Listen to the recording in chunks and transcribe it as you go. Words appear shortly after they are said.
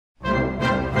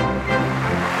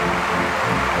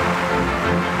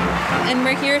and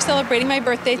we're here celebrating my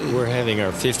birthday. We're having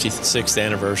our 56th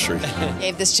anniversary.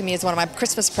 Gave this to me as one of my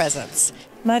Christmas presents.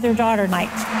 Mother-daughter night.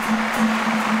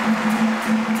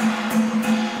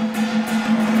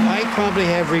 I probably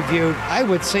have reviewed, I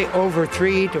would say, over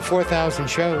 3,000 to 4,000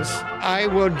 shows. I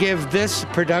would give this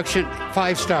production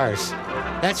 5 stars.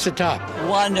 That's the top.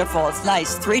 Wonderful. It's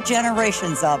nice. 3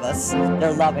 generations of us.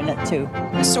 They're loving it, too.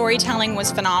 The storytelling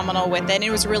was phenomenal with it, and it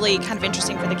was really kind of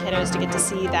interesting for the kiddos to get to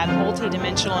see that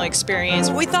multi-dimensional experience.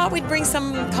 We thought we'd bring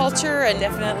some culture, and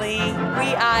definitely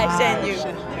I Shen you.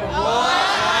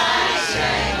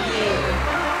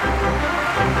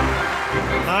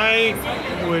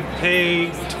 I would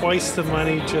pay twice the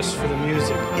money just for the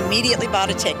music. Immediately bought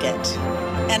a ticket.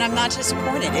 And I'm not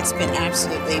disappointed. It's been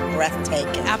absolutely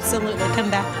breathtaking. Absolutely, come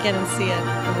back again and see it.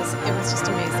 It was just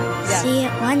amazing. See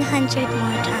it 100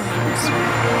 more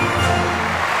times.